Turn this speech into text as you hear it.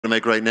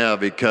make right now,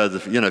 because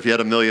if you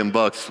had $1 million,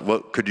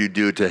 what could you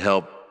do to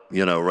help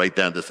write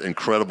down this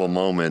incredible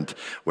moment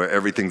where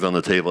everything's on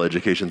the table,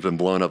 education's been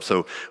blown up.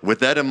 So with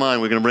that in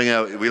mind, we're going to bring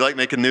out, we like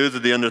making news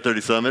at the Under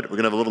 30 Summit. We're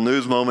going to have a little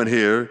news moment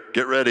here.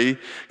 Get ready,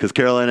 because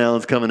Caroline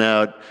Allen's coming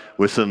out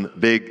with some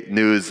big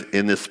news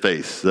in this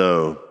space.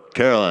 So,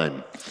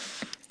 Caroline.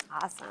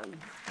 Awesome.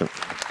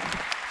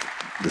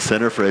 The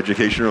Center for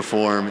Education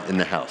Reform in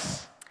the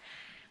House.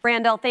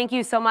 Randall, thank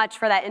you so much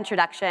for that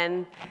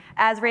introduction.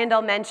 As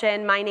Randall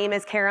mentioned, my name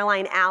is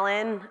Caroline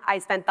Allen. I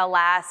spent the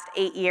last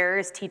 8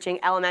 years teaching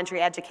elementary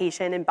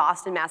education in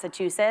Boston,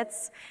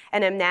 Massachusetts,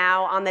 and am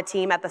now on the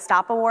team at the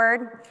Stop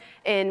Award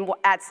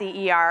at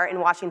CER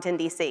in Washington,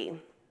 D.C.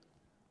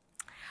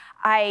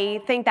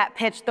 I think that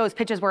those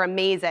pitches were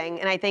amazing,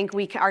 and I think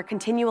we are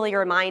continually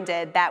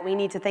reminded that we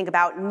need to think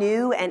about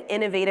new and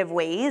innovative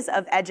ways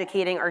of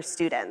educating our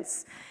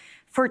students.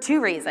 For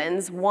two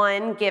reasons.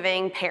 One,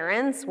 giving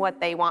parents what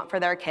they want for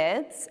their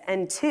kids,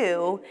 and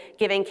two,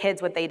 giving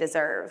kids what they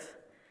deserve.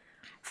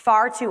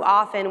 Far too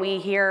often we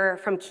hear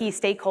from key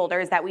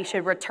stakeholders that we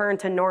should return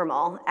to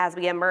normal as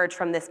we emerge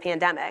from this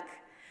pandemic.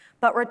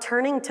 But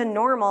returning to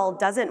normal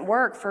doesn't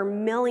work for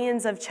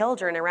millions of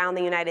children around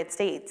the United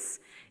States,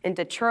 in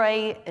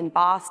Detroit, in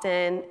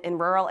Boston, in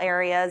rural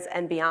areas,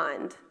 and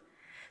beyond.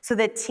 So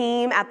the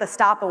team at the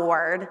Stop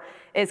Award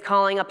is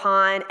calling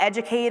upon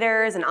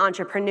educators and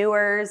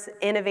entrepreneurs,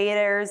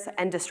 innovators,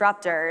 and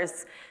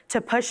disruptors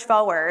to push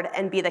forward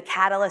and be the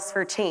catalyst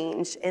for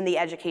change in the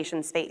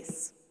education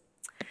space.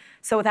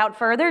 So without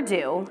further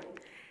ado,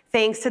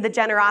 thanks to the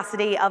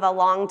generosity of a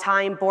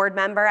longtime board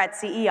member at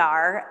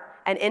CER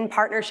and in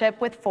partnership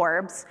with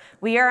Forbes,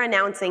 we are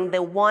announcing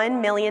the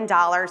 $1 million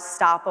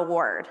Stop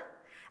Award,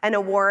 an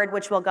award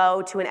which will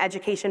go to an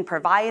education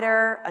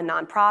provider, a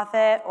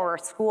nonprofit, or a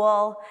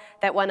school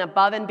that went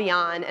above and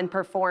beyond and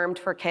performed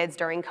for kids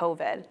during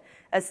COVID,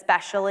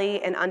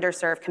 especially in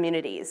underserved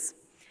communities,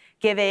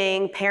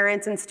 giving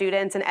parents and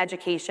students an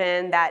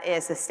education that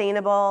is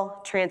sustainable,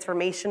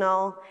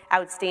 transformational,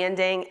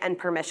 outstanding, and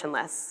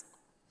permissionless.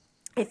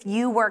 If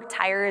you worked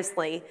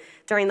tirelessly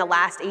during the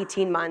last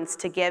 18 months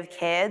to give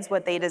kids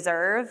what they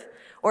deserve,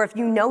 or if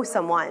you know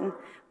someone,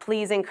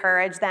 please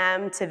encourage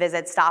them to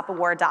visit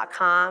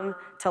stopaward.com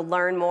to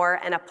learn more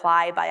and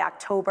apply by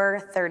October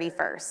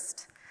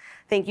 31st.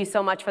 Thank you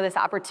so much for this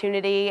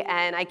opportunity,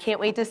 and I can't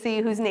wait to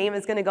see whose name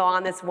is going to go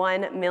on this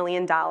 $1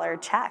 million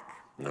check.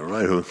 All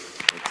right, who?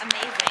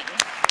 Amazing.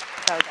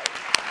 So good.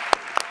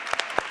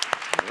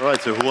 All right,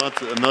 so who wants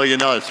 $1 million?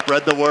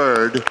 Spread the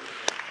word.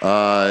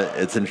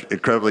 It's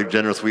incredibly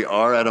generous. We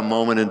are at a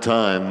moment in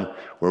time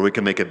where we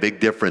can make a big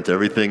difference.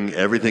 Everything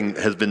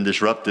has been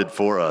disrupted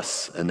for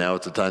us, and now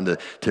it's a time to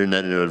turn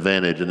that into an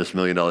advantage. And this $1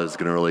 million is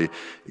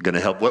going to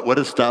help. What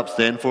does STOP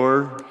stand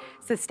for?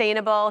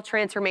 Sustainable,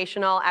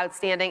 transformational,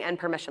 outstanding, and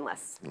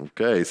permissionless.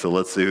 Okay, so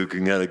let's see who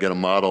can get a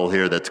model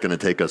here that's going to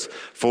take us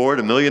forward.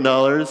 $1 million.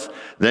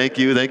 Thank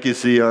you,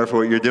 CER, for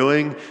what you're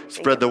doing.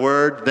 Spread the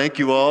word. Thank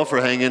you all for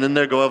hanging in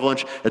there. Go have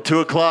lunch at 2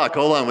 o'clock.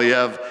 Hold on, we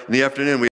have in the afternoon.